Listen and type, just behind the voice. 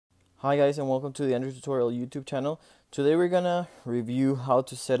Hi guys, and welcome to the Android Tutorial YouTube channel. Today we're gonna review how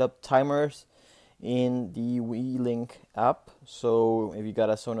to set up timers in the Ewelink app. So if you got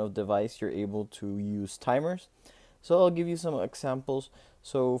a Sonoff device, you're able to use timers. So I'll give you some examples.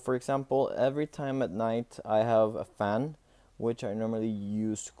 So for example, every time at night I have a fan, which I normally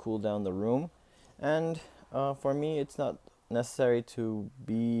use to cool down the room. And for me, it's not necessary to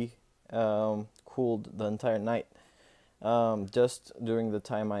be cooled the entire night. Just during the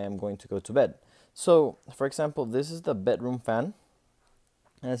time I am going to go to bed. So, for example, this is the bedroom fan.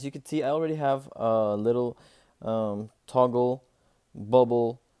 As you can see, I already have a little toggle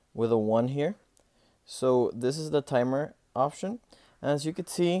bubble with a 1 here. So this is the timer option. As you can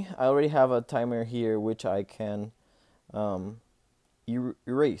see, I already have a timer here which I can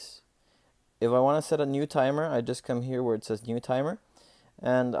erase. If I want to set a new timer, I just come here where it says new timer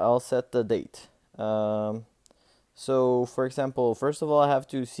and I'll set the date. So for example, first of all, I have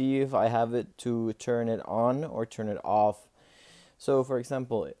to see if I have it to turn it on or turn it off. So for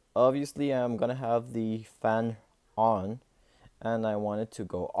example, obviously I'm gonna have the fan on and I want it to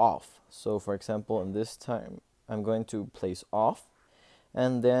go off. So for example, in this time, I'm going to place off,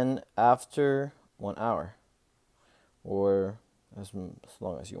 and then after 1 hour, or as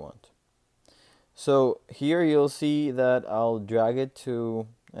long as you want. So here you'll see that I'll drag it to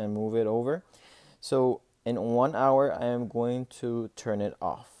and move it over. So in 1 hour, I am going to turn it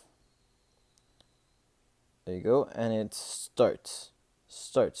off. There you go, and it starts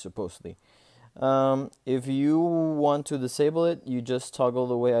supposedly. If you want to disable it, you just toggle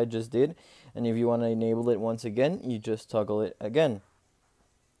the way I just did, and if you want to enable it once again, you just toggle it again.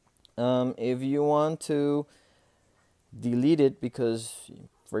 If you want to delete it, because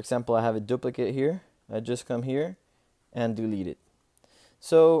for example I have a duplicate here, I just come here and delete it.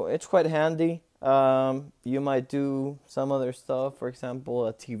 So it's quite handy. You might do some other stuff, for example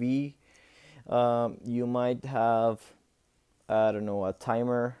a TV. You might have, I don't know, a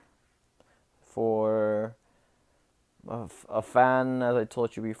timer for a fan, as I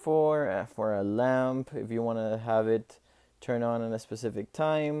told you before, for a lamp if you want to have it turn on at a specific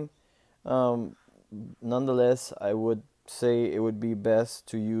time. Nonetheless, I would say it would be best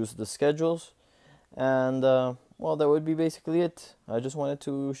to use the schedules, and well, that would be basically it. I just wanted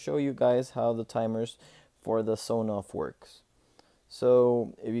to show you guys how the timers for the Sonoff works.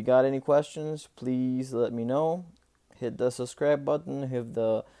 So if you got any questions, please let me know. Hit the subscribe button, hit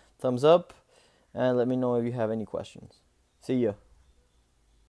the thumbs up, and let me know if you have any questions. See ya.